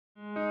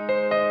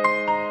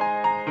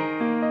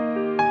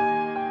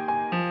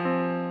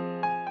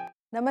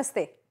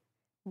Namaste,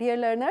 dear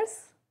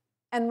learners,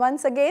 and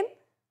once again,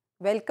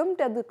 welcome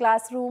to the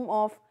classroom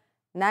of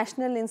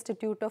National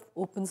Institute of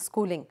Open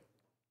Schooling.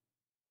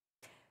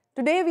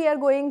 Today we are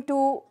going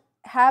to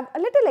have a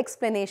little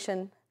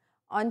explanation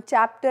on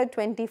chapter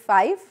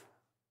 25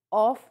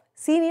 of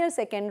Senior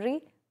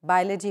Secondary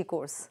Biology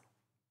course.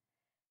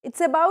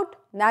 It's about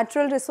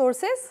natural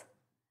resources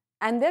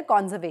and their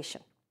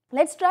conservation.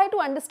 Let's try to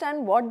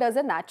understand what does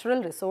a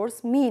natural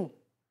resource mean.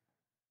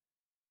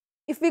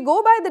 If we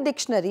go by the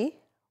dictionary,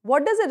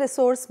 what does a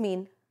resource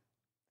mean?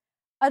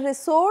 A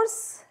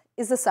resource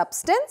is a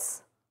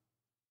substance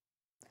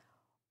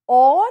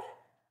or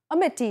a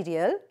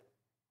material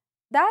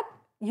that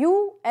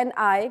you and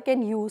I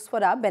can use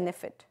for our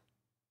benefit,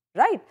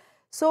 right?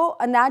 So,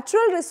 a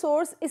natural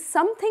resource is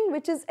something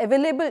which is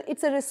available,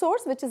 it's a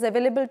resource which is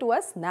available to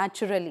us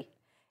naturally.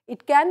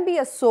 It can be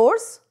a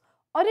source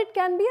or it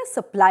can be a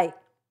supply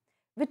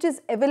which is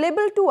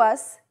available to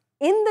us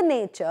in the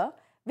nature,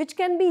 which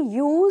can be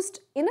used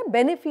in a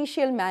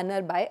beneficial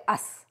manner by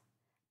us,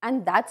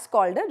 and that's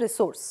called a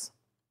resource.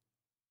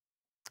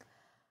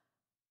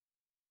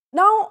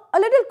 Now, a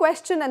little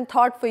question and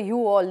thought for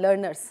you all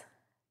learners.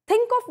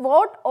 Think of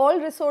what all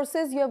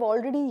resources you have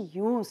already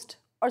used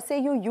or say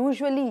you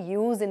usually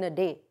use in a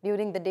day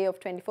during the day of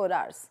 24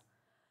 hours.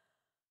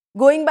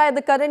 Going by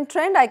the current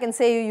trend, I can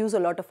say you use a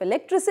lot of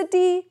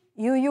electricity,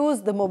 you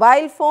use the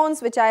mobile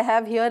phones which I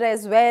have here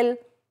as well,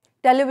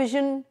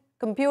 television,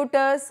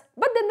 computers,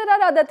 but then there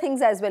are other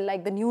things as well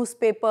like the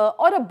newspaper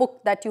or a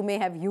book that you may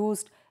have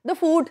used, the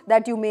food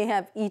that you may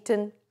have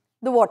eaten,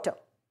 the water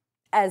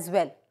as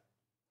well.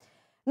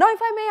 Now, if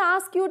I may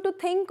ask you to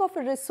think of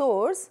a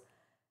resource,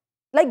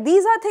 like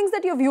these are things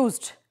that you have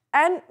used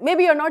and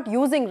maybe you are not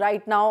using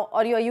right now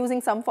or you are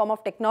using some form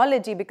of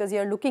technology because you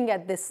are looking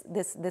at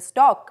this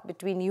talk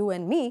between you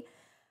and me.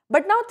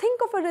 But now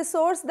think of a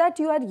resource that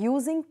you are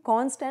using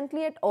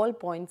constantly at all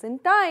points in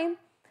time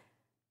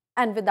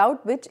and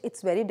without which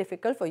it's very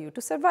difficult for you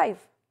to survive.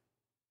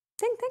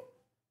 Think.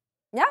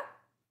 Yeah?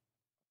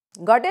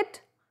 Got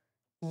it?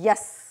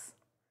 Yes.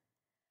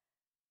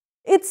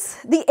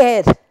 It's the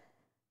air.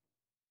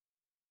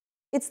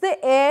 It's the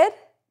air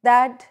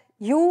that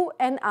you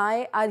and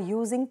I are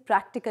using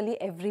practically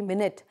every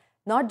minute,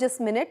 not just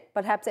minute,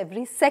 perhaps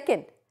every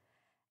second.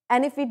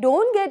 And if we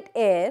don't get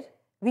air,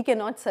 we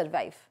cannot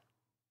survive.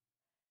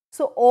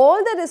 So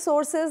all the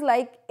resources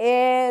like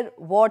air,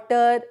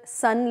 water,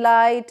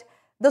 sunlight,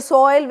 the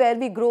soil where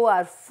we grow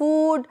our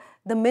food,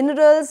 the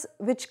minerals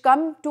which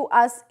come to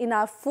us in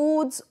our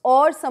foods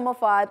or some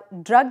of our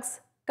drugs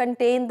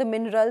contain the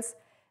minerals.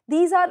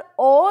 These are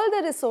all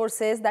the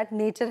resources that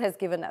nature has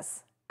given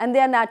us and they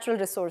are natural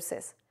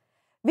resources.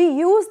 We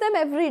use them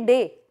every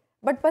day,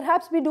 but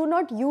perhaps we do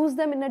not use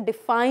them in a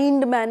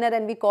defined manner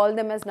and we call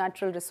them as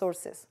natural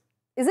resources,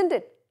 isn't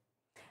it?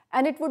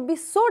 And it would be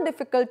so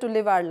difficult to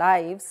live our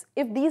lives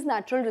if these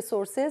natural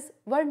resources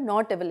were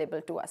not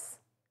available to us.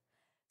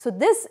 So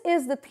this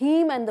is the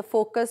theme and the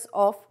focus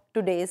of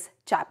today's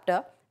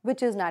chapter,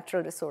 which is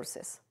natural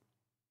resources.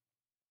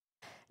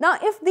 Now,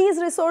 if these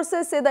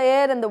resources, say the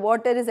air and the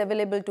water is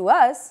available to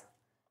us,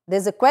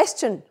 there's a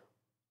question.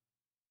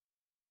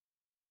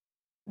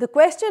 The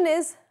question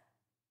is,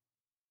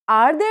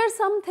 are there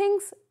some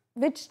things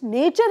which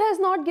nature has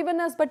not given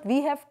us but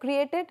we have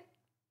created?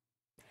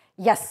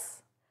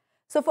 Yes.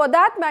 So for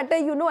that matter,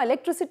 you know,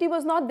 electricity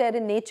was not there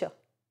in nature.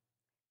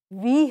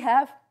 We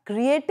have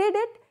created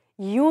it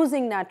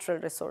using natural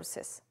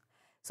resources.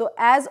 So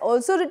as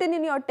also written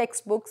in your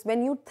textbooks,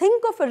 when you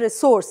think of a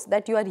resource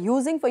that you are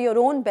using for your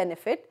own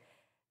benefit,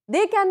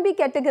 they can be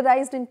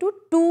categorized into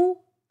two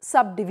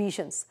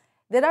subdivisions.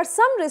 There are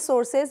some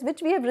resources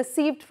which we have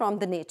received from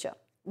the nature.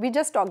 We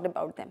just talked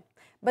about them.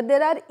 But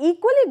there are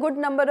equally good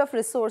number of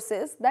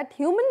resources that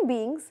human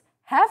beings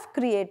have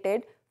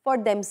created for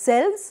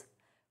themselves,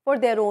 for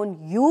their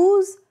own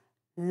use,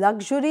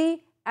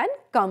 luxury and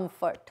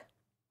comfort.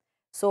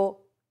 So,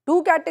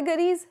 two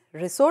categories,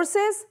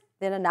 resources,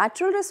 there are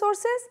natural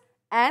resources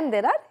and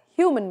there are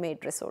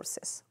human-made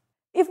resources.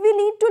 If we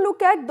need to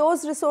look at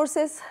those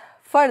resources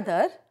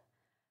further,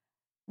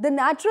 the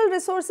natural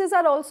resources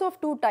are also of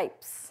two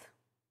types.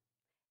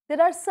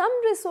 There are some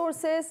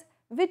resources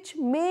which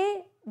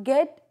may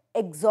get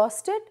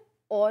exhausted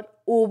or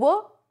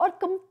over or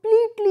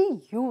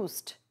completely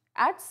used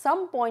at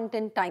some point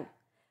in time.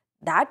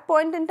 That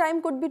point in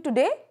time could be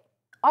today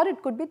or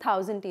it could be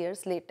 1,000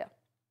 years later.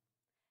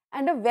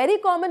 And a very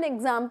common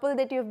example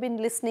that you have been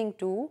listening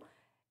to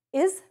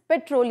is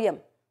petroleum.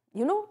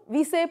 You know,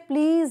 we say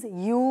please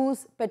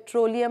use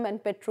petroleum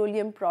and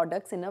petroleum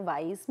products in a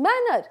wise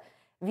manner.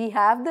 We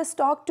have the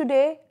stock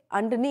today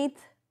underneath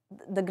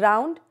the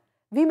ground.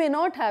 We may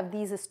not have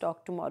these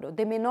stock tomorrow.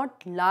 They may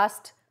not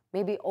last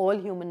maybe all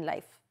human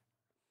life.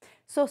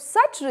 So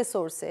such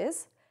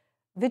resources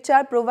which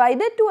are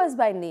provided to us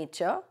by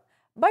nature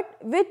but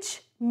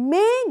which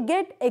may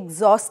get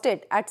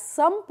exhausted at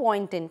some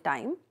point in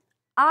time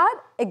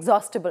are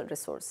exhaustible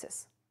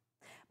resources.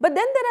 But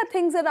then there are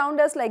things around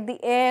us like the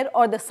air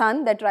or the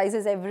sun that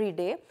rises every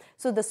day.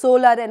 So the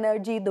solar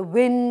energy, the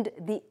wind,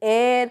 the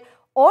air,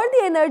 or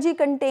the energy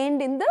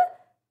contained in the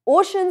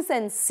oceans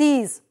and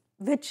seas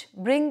which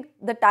bring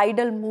the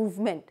tidal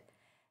movement.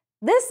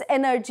 This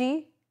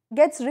energy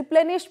gets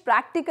replenished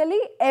practically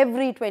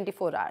every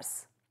 24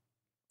 hours.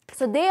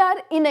 So they are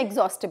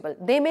inexhaustible.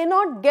 They may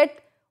not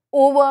get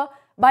over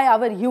by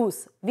our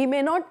use. We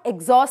may not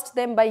exhaust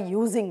them by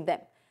using them.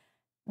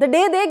 The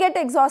day they get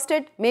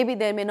exhausted, maybe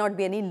there may not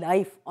be any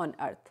life on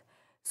earth.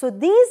 So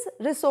these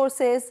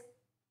resources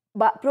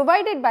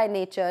provided by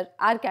nature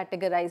are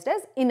categorized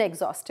as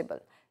inexhaustible.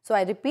 So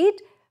I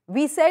repeat,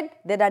 we said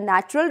there are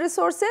natural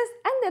resources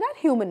and there are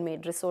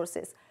human-made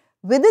resources.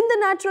 Within the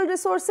natural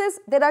resources,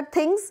 there are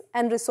things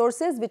and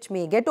resources which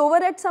may get over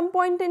at some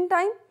point in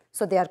time.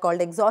 So they are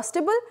called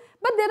exhaustible,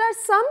 but there are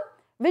some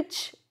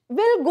which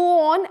will go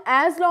on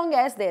as long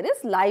as there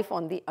is life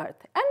on the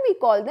earth, and we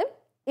call them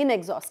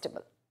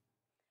inexhaustible.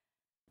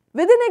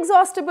 Within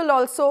exhaustible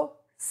also,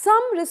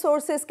 some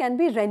resources can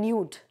be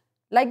renewed,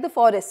 like the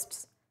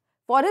forests.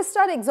 Forests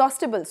are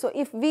exhaustible. So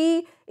if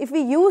we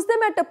use them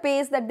at a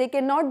pace that they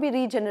cannot be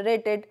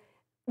regenerated,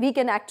 we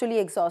can actually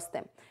exhaust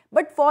them.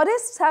 But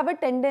forests have a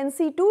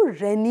tendency to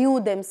renew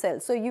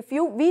themselves. So if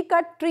we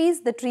cut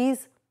trees, the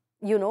trees,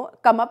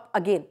 come up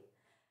again.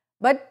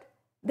 But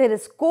there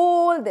is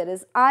coal, there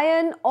is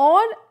iron,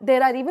 or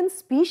there are even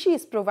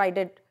species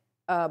provided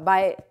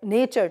by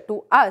nature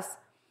to us.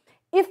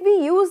 If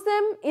we use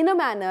them in a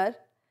manner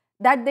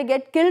that they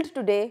get killed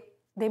today,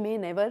 they may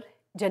never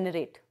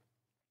generate.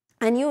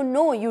 And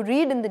you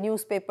read in the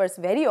newspapers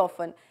very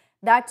often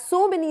that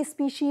so many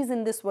species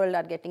in this world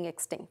are getting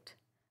extinct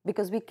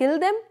because we kill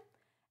them,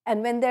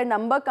 and when their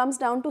number comes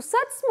down to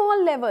such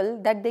small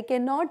level that they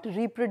cannot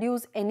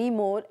reproduce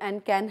anymore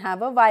and can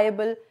have a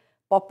viable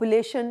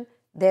population,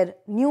 their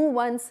new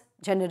ones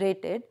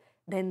generated,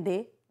 then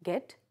they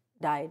get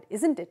died,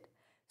 isn't it?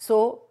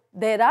 So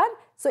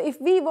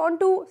if we want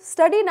to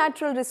study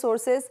natural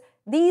resources,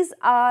 these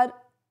are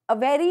a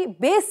very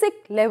basic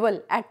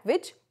level at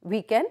which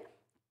we can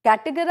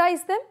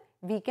categorize them,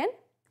 we can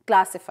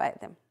classify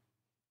them.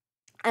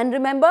 And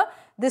remember,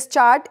 this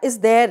chart is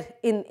there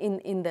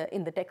in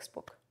the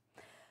textbook.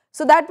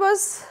 So that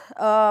was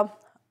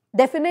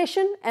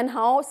definition and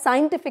how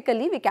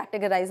scientifically we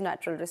categorize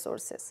natural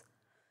resources.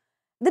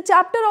 The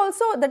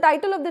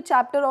title of the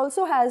chapter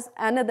also has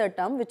another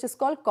term which is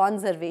called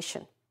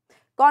conservation.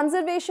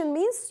 Conservation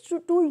means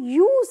to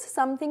use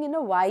something in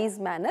a wise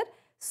manner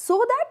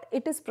so that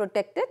it is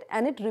protected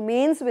and it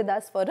remains with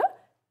us for a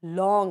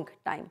long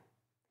time.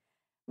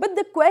 But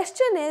the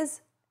question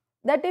is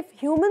that if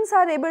humans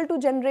are able to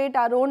generate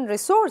our own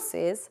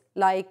resources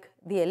like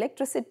the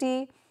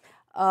electricity,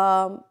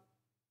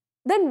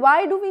 then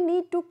why do we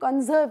need to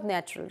conserve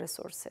natural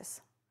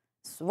resources?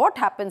 So what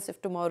happens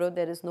if tomorrow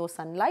there is no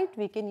sunlight?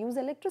 We can use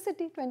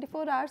electricity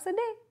 24 hours a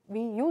day. We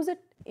use it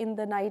in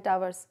the night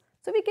hours.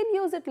 So we can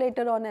use it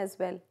later on as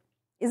well,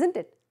 isn't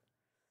it?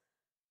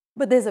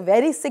 But there's a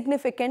very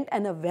significant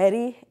and a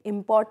very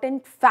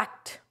important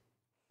fact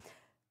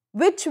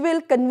which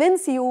will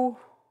convince you,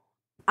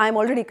 I'm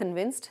already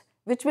convinced,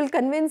 which will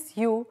convince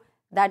you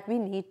that we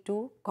need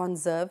to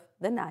conserve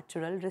the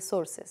natural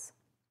resources.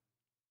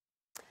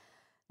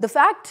 The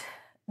fact,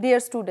 dear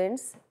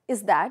students,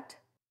 is that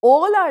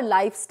all our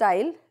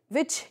lifestyle,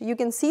 which you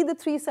can see the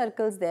 3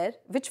 circles there,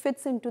 which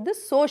fits into the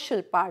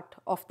social part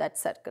of that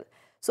circle.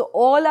 So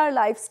all our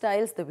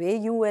lifestyles, the way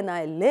you and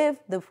I live,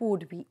 the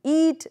food we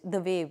eat,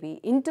 the way we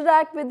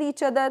interact with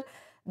each other,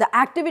 the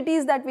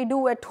activities that we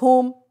do at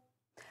home,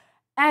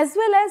 as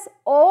well as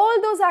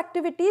all those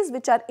activities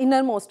which are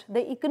innermost,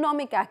 the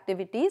economic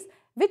activities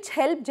which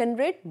help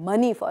generate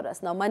money for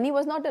us. Now, money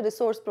was not a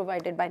resource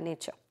provided by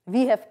nature.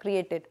 We have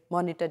created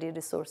monetary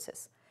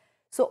resources.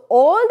 So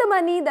all the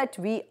money that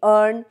we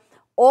earn,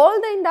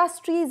 all the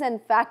industries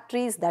and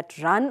factories that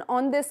run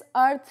on this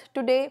earth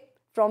today,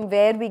 from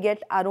where we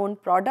get our own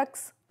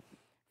products,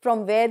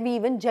 from where we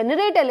even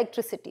generate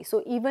electricity.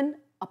 So even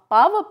a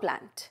power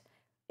plant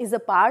is a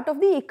part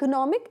of the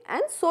economic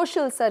and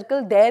social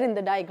circle there in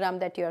the diagram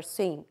that you are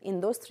seeing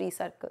in those 3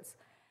 circles.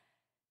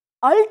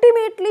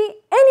 Ultimately,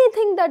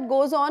 anything that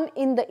goes on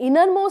in the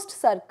innermost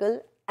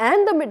circle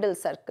and the middle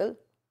circle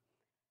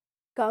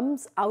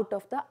comes out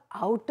of the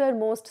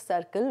outermost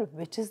circle,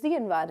 which is the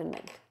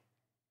environment.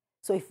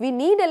 So if we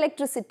need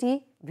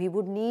electricity, we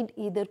would need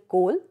either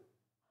coal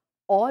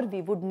or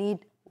we would need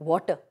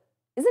water,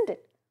 isn't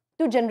it,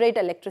 to generate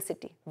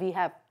electricity. We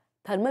have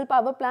thermal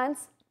power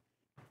plants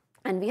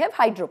and we have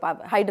hydel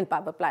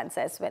power plants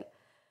as well.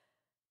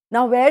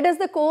 Now, where does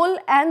the coal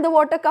and the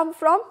water come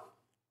from?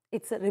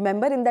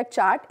 Remember in that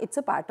chart, it's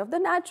a part of the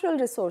natural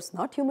resource,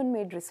 not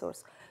human-made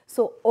resource.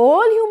 So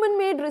all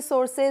human-made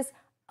resources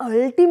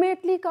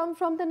ultimately come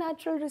from the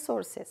natural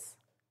resources.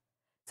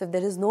 So if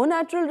there is no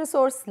natural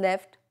resource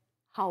left,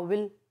 how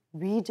will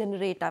we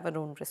generate our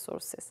own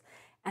resources?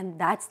 And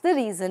that's the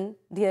reason,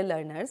 dear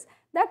learners,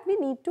 that we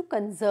need to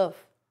conserve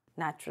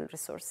natural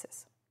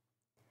resources.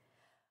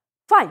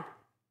 Fine.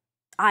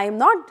 I am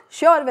not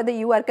sure whether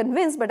you are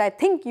convinced, but I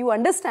think you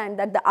understand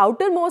that the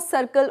outermost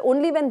circle,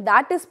 only when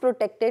that is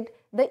protected,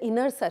 the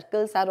inner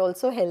circles are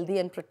also healthy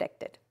and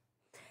protected.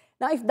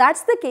 Now, if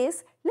that's the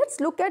case, let's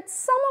look at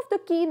some of the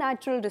key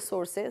natural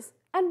resources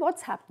and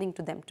what's happening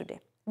to them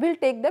today. We'll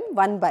take them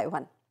one by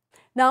one.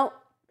 Now,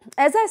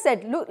 as I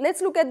said,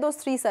 let's look at those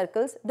three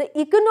circles. The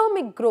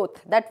economic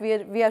growth that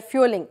we are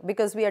fueling,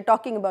 because we are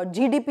talking about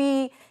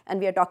GDP and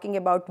we are talking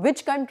about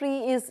which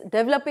country is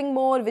developing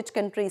more, which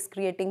country is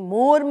creating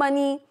more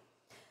money,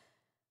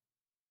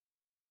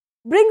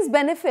 brings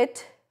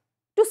benefit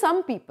to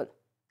some people,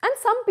 and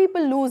some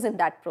people lose in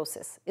that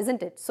process,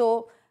 isn't it?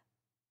 So,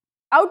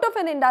 out of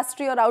an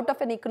industry or out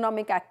of an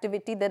economic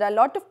activity, there are a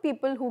lot of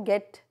people who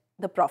get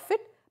the profit,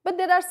 but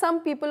there are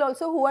some people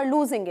also who are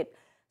losing it.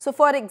 So,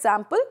 for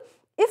example,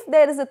 if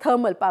there is a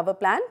thermal power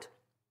plant,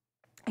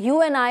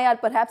 you and I are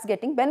perhaps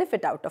getting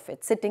benefit out of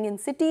it, sitting in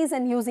cities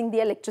and using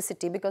the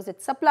electricity because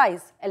it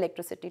supplies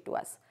electricity to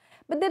us.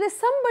 But there is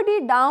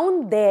somebody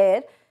down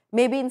there,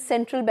 maybe in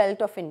central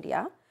belt of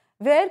India,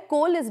 where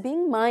coal is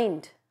being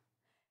mined.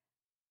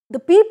 The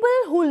people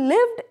who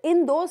lived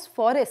in those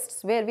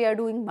forests where we are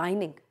doing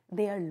mining,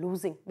 they are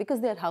losing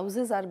because their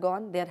houses are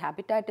gone, their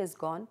habitat is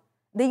gone.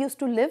 They used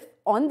to live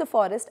on the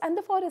forest and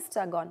the forests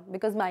are gone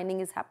because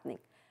mining is happening.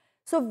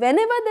 So,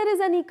 whenever there is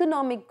an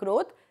economic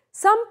growth,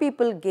 some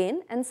people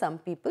gain and some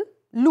people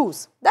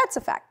lose. That's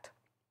a fact.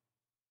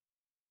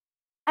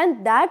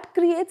 And that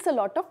creates a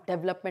lot of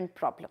development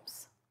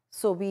problems.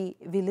 So, we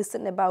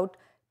listen about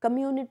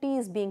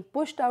communities being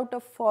pushed out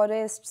of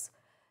forests,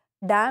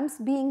 dams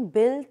being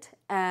built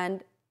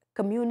and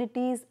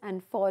communities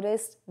and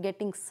forests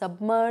getting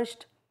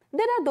submerged.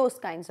 There are those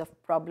kinds of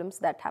problems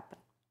that happen.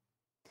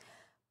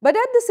 But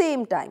at the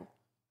same time,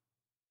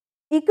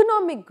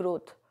 economic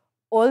growth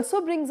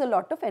also brings a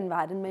lot of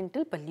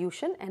environmental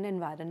pollution and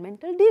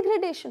environmental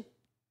degradation.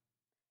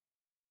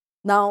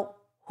 Now,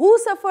 who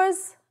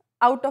suffers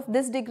out of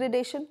this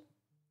degradation?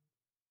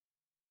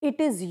 It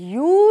is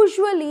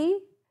usually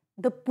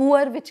the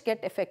poor which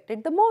get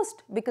affected the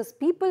most, because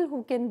people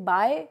who can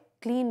buy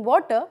clean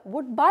water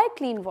would buy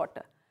clean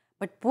water.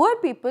 But poor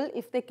people,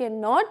 if they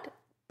cannot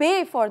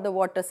pay for the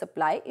water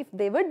supply, if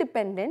they were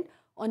dependent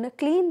on a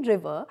clean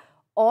river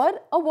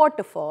or a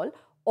waterfall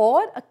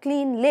or a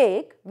clean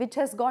lake which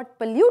has got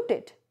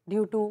polluted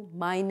due to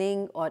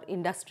mining or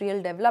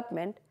industrial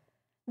development,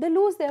 they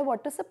lose their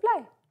water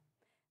supply.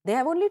 They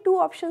have only two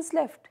options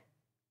left: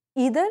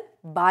 either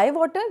buy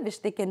water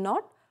which they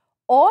cannot,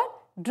 or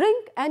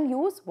drink and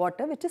use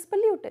water which is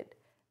polluted,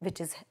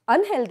 which is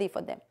unhealthy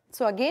for them.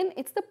 So, again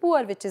it's the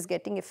poor which is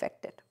getting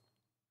affected.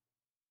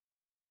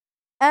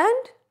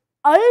 And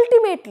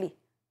ultimately,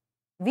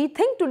 we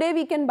think today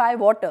we can buy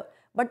water,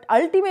 but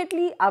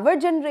ultimately our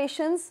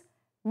generations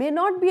may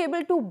not be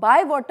able to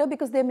buy water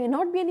because there may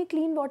not be any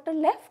clean water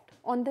left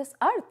on this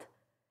earth.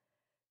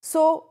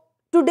 So,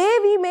 today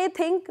we may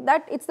think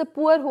that it's the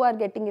poor who are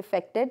getting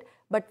affected,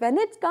 but when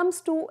it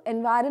comes to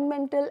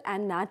environmental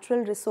and natural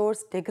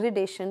resource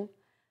degradation,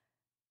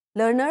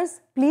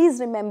 learners,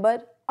 please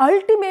remember,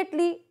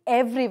 ultimately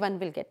everyone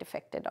will get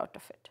affected out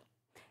of it,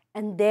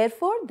 and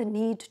therefore the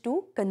need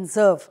to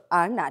conserve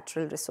our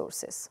natural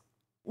resources.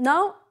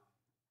 Now,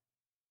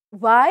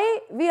 why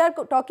we are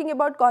talking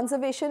about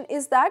conservation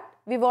is that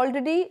we've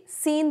already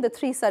seen the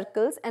three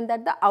circles, and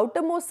that the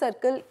outermost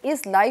circle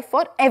is life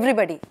for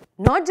everybody,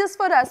 not just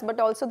for us but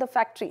also the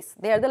factories.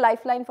 They are the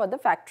lifeline for the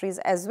factories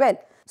as well.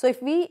 So,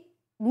 if we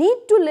need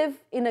to live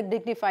in a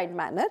dignified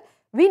manner,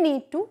 we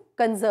need to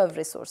conserve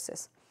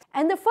resources.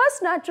 And the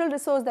first natural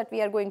resource that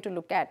we are going to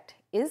look at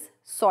is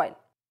soil.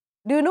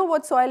 Do you know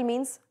what soil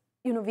means?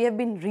 You know, we have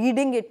been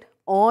reading it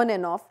on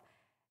and off.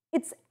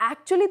 It's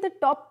actually the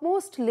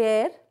topmost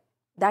layer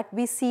that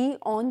we see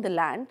on the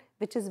land,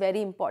 which is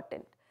very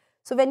important.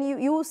 So, when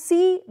you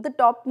see the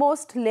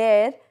topmost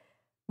layer,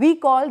 we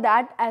call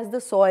that as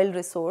the soil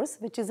resource,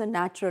 which is a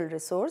natural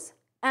resource,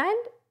 and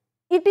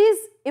it is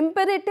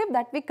imperative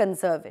that we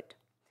conserve it.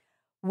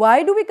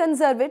 Why do we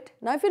conserve it?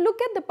 Now, if you look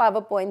at the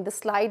PowerPoint, the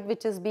slide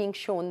which is being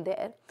shown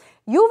there,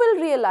 you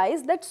will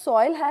realize that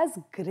soil has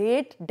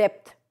great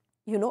depth.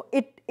 You know,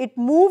 it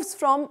moves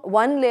from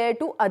one layer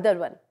to other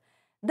one.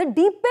 The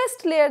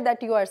deepest layer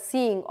that you are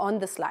seeing on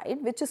the slide,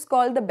 which is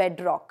called the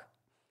bedrock,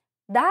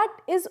 that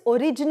is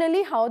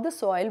originally how the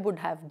soil would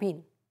have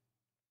been.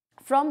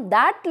 From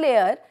that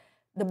layer,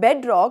 the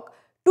bedrock,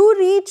 to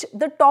reach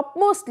the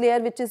topmost layer,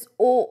 which is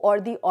O,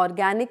 or the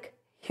organic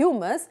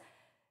humus,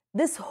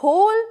 this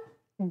whole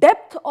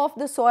depth of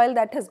the soil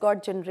that has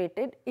got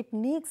generated, it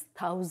needs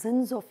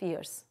thousands of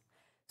years.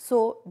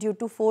 So, due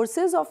to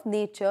forces of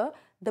nature,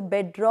 the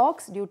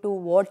bedrocks, due to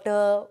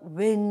water,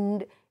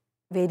 wind,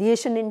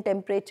 variation in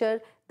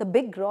temperature, the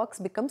big rocks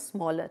become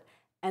smaller,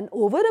 and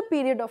over a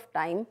period of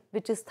time,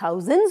 which is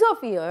thousands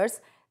of years,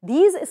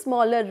 these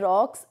smaller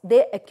rocks,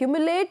 they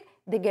accumulate,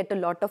 they get a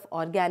lot of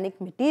organic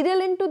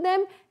material into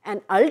them,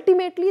 and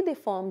ultimately they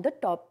form the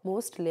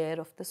topmost layer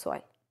of the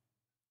soil.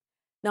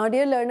 Now,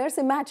 dear learners,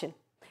 imagine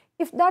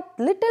if that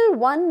little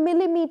 1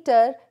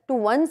 millimeter to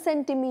 1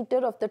 centimeter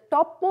of the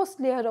topmost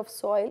layer of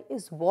soil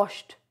is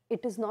washed,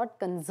 it is not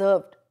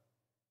conserved.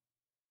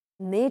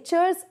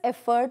 Nature's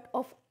effort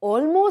of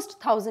almost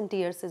 1000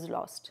 years is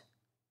lost.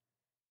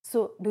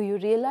 So, do you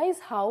realize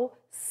how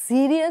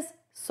serious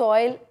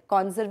soil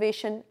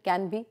conservation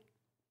can be?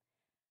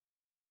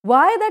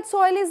 Why that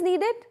soil is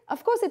needed?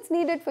 Of course, it's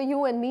needed for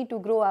you and me to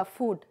grow our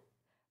food,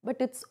 but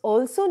it's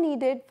also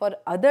needed for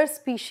other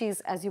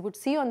species. As you would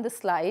see on the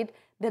slide,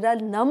 there are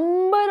a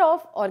number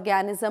of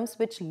organisms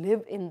which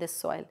live in this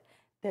soil.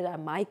 There are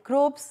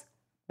microbes,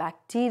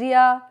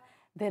 bacteria,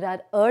 there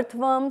are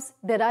earthworms,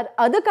 there are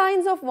other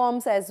kinds of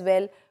worms as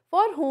well,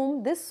 for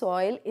whom this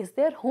soil is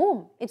their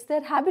home, it's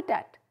their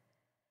habitat.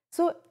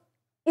 So,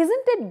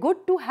 isn't it good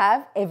to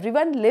have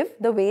everyone live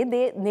the way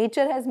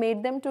nature has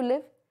made them to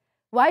live?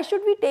 Why should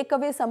we take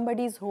away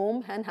somebody's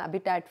home and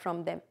habitat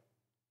from them?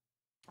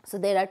 So,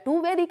 there are two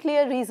very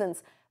clear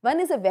reasons. One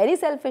is a very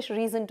selfish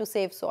reason to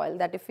save soil,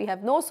 that if we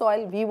have no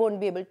soil, we won't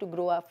be able to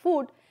grow our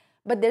food.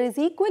 But there is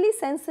equally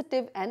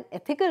sensitive and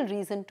ethical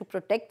reason to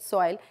protect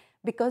soil,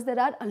 because there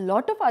are a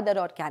lot of other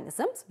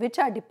organisms which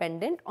are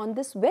dependent on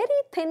this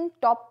very thin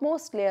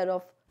topmost layer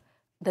of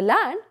the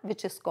land,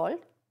 which is called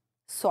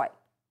soil.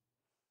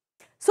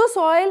 So,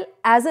 soil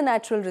as a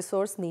natural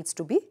resource needs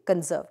to be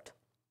conserved.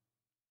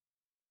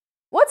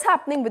 What's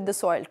happening with the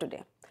soil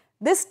today?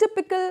 This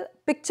typical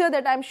picture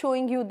that I am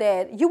showing you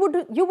there, you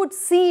would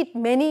see it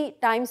many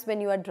times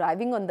when you are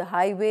driving on the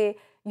highway.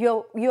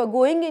 You are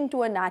going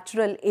into a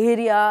natural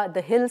area,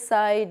 the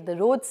hillside, the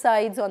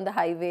roadsides on the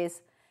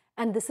highways,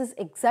 and this is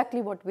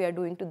exactly what we are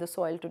doing to the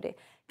soil today.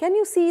 Can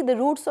you see the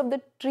roots of the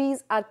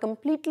trees are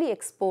completely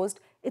exposed?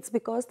 It's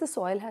because the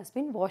soil has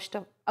been washed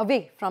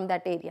away from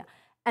that area.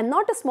 And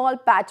not a small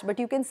patch, but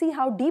you can see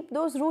how deep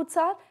those roots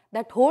are.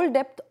 That whole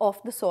depth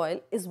of the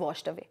soil is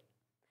washed away.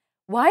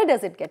 Why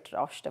does it get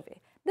washed away?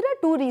 There are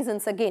two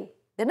reasons again.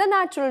 There are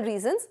natural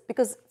reasons,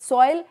 because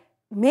soil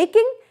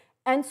making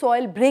and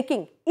soil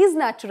breaking is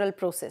natural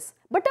process,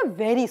 but a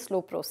very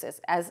slow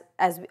process, as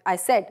I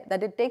said,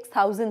 that it takes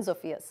thousands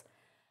of years.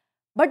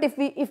 But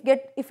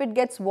if it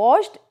gets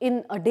washed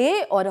in a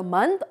day or a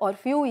month or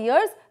few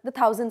years, the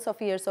thousands of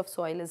years of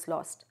soil is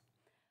lost.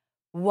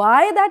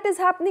 Why that is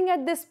happening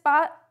at this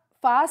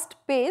fast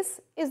pace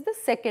is the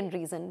second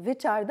reason,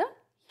 which are the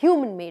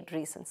human-made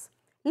reasons.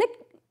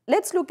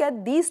 Let's look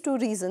at these two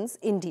reasons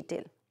in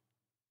detail.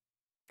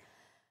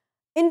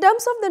 In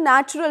terms of the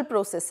natural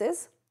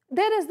processes,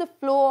 there is the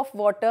flow of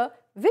water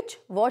which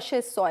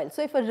washes soil.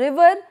 So, if a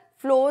river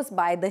flows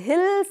by the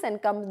hills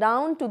and comes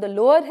down to the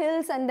lower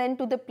hills and then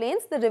to the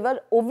plains, the river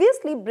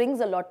obviously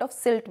brings a lot of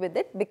silt with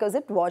it, because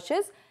it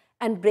washes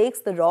and breaks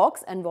the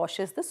rocks and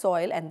washes the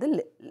soil and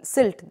the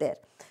silt there.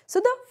 So,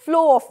 the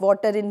flow of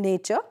water in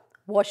nature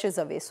washes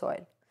away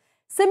soil.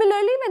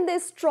 Similarly, when there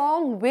is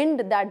strong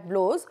wind that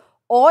blows,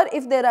 or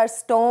if there are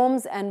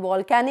storms and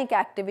volcanic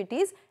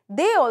activities,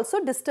 they also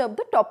disturb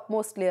the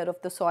topmost layer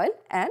of the soil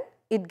and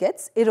it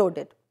gets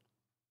eroded.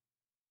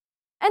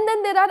 And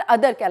then there are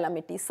other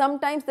calamities.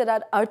 Sometimes there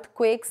are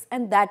earthquakes,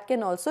 and that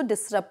can also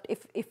disrupt,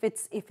 if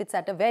it's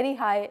at a very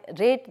high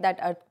rate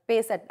that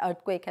pace that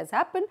earthquake has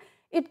happened,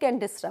 it can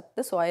disrupt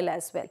the soil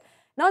as well.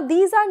 Now,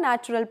 these are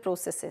natural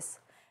processes,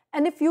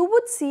 and if you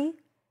would see,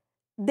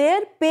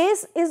 their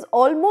pace is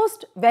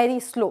almost very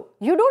slow.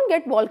 You don't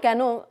get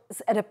volcanoes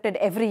erupted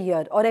every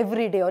year or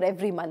every day or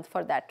every month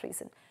for that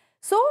reason.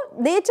 So,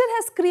 nature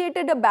has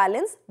created a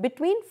balance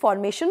between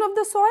formation of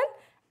the soil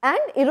and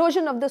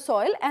erosion of the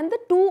soil, and the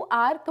two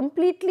are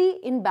completely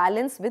in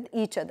balance with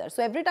each other.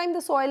 So, every time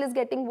the soil is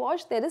getting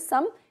washed, there is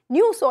some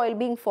new soil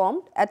being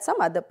formed at some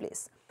other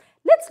place.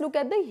 Let's look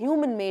at the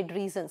human-made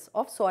reasons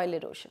of soil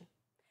erosion.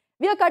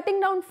 We are cutting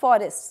down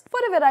forests for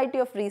a variety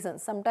of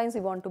reasons. Sometimes we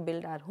want to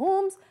build our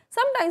homes,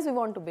 sometimes we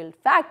want to build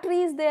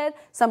factories there,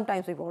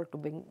 sometimes we want to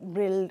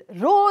build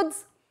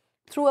roads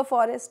through a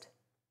forest.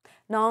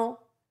 Now,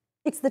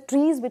 it's the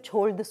trees which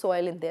hold the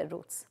soil in their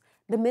roots.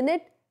 The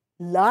minute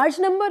large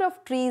number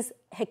of trees,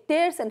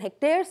 hectares and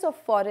hectares of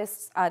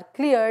forests are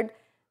cleared,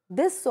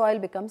 this soil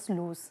becomes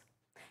loose.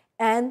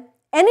 And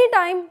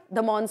anytime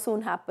the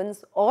monsoon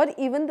happens or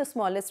even the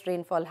smallest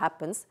rainfall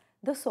happens,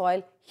 the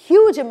soil,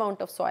 huge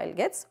amount of soil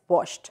gets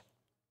washed.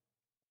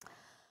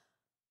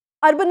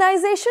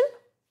 Urbanization,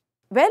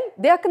 well,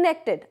 they are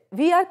connected.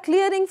 We are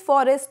clearing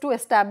forests to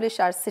establish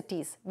our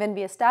cities. When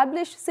we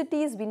establish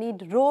cities, we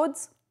need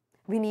roads,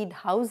 we need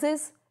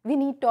houses, we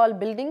need tall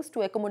buildings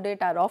to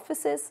accommodate our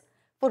offices.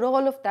 For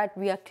all of that,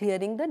 we are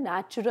clearing the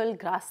natural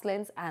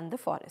grasslands and the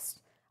forests,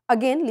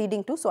 again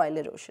leading to soil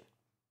erosion.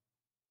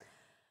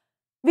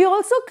 We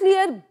also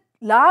clear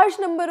large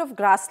number of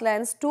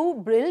grasslands to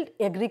build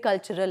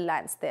agricultural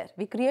lands there.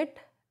 We create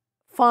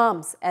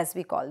farms, as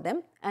we call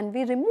them, and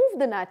we remove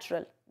the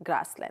natural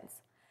grasslands.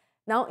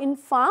 Now, in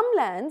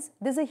farmlands,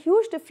 there is a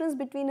huge difference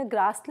between a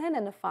grassland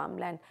and a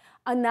farmland.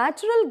 A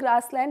natural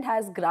grassland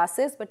has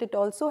grasses, but it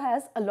also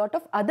has a lot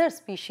of other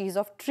species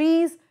of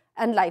trees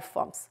and life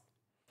forms.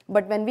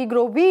 But when we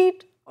grow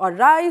wheat or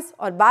rice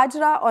or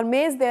bajra or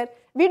maize there,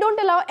 we don't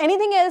allow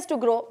anything else to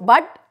grow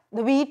but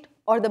the wheat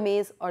or the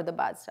maize or the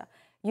bajra.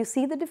 You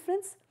see the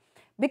difference?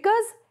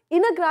 Because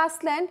in a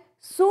grassland,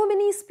 so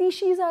many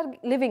species are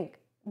living.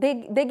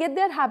 They get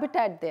their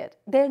habitat there.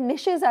 Their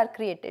niches are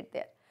created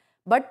there.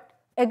 But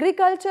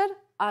agriculture,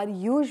 are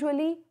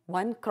usually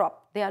one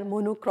crop, they are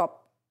monocrop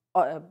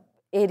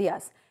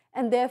areas,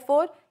 and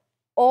therefore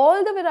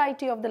all the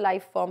variety of the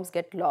life forms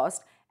get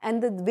lost,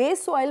 and the way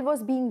soil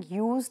was being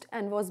used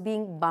and was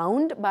being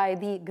bound by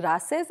the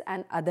grasses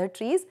and other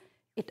trees,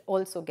 it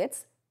also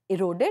gets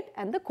eroded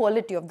and the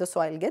quality of the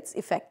soil gets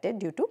affected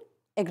due to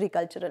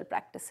agricultural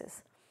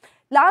practices.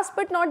 Last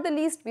but not the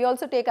least, we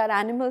also take our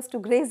animals to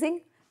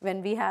grazing.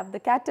 When we have the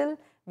cattle,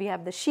 we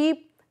have the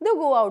sheep, they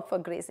go out for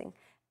grazing,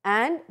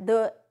 and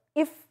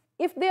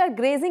if they are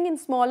grazing in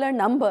smaller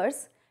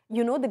numbers,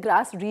 you know, the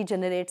grass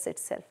regenerates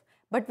itself.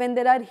 But when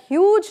there are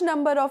huge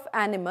number of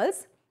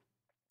animals,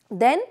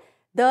 then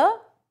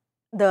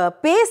the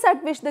pace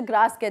at which the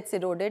grass gets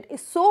eroded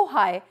is so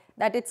high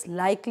that it's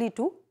likely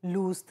to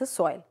lose the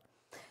soil.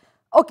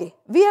 Okay,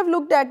 we have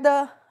looked at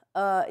the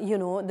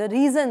the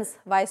reasons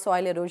why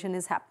soil erosion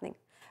is happening.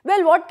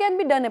 Well, what can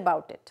be done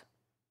about it?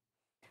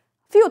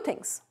 Few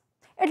things.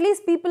 At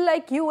least people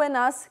like you and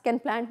us can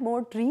plant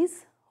more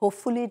trees.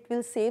 Hopefully, it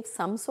will save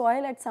some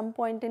soil at some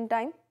point in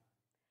time.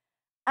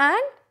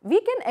 And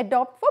we can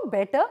adopt for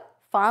better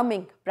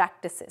farming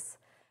practices.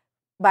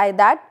 By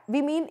that,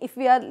 we mean if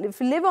we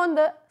live on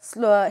the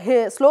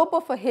slope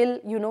of a hill,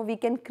 you know, we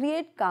can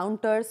create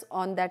counters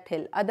on that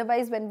hill.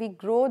 Otherwise, when we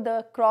grow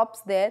the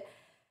crops there,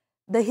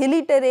 the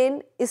hilly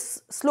terrain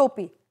is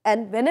slopey,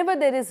 and whenever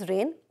there is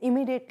rain,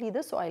 immediately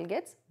the soil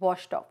gets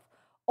washed off.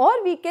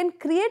 Or we can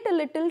create a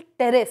little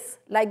terrace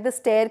like the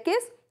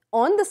staircase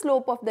on the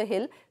slope of the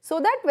hill, so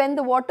that when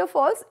the water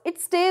falls, it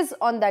stays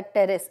on that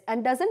terrace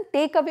and doesn't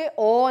take away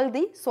all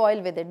the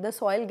soil with it. The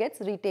soil gets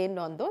retained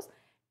on those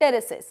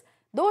terraces.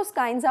 Those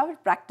kinds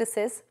of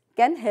practices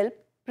can help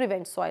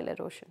prevent soil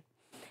erosion.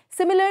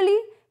 Similarly,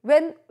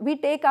 when we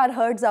take our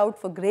herds out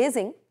for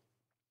grazing,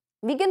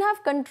 we can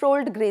have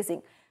controlled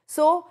grazing.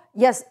 So,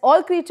 yes,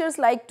 all creatures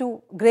like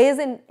to graze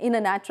in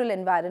a natural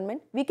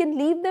environment. We can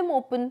leave them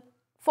open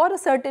for a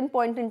certain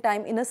point in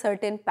time in a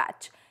certain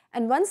patch.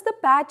 And once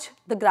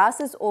the grass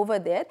is over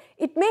there,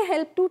 it may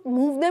help to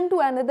move them to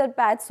another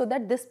patch so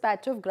that this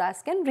patch of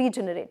grass can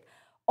regenerate.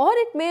 Or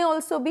it may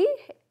also be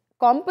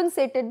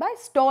compensated by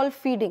stall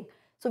feeding.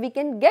 So, we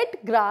can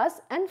get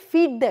grass and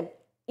feed them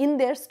in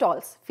their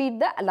stalls, feed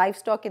the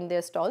livestock in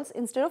their stalls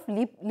instead of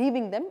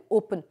leaving them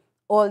open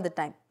all the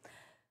time.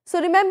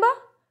 So, remember,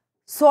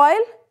 soil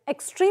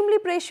extremely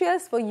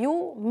precious for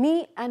you,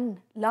 me and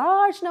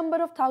large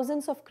number of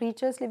thousands of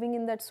creatures living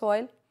in that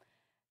soil.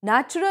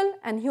 Natural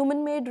and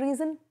human made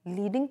reason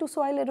leading to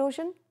soil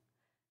erosion.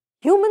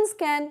 Humans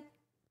can,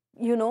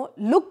 you know,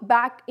 look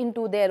back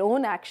into their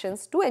own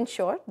actions to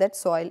ensure that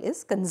soil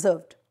is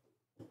conserved.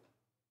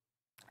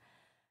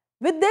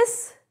 With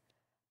this,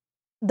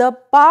 the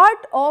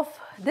part of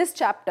this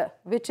chapter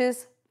which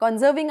is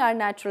conserving our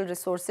natural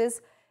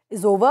resources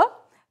is over.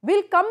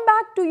 We'll come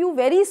back to you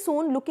very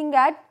soon looking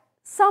at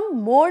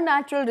some more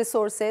natural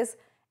resources,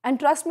 and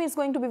trust me, it's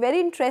going to be very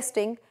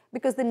interesting,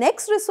 because the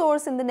next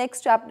resource in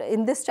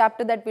this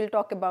chapter that we'll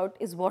talk about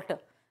is water.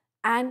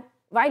 And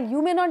while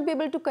you may not be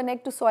able to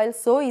connect to soil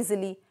so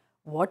easily,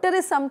 water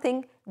is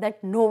something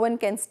that no one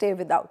can stay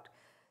without.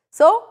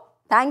 So,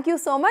 thank you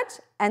so much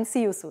and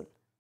see you soon.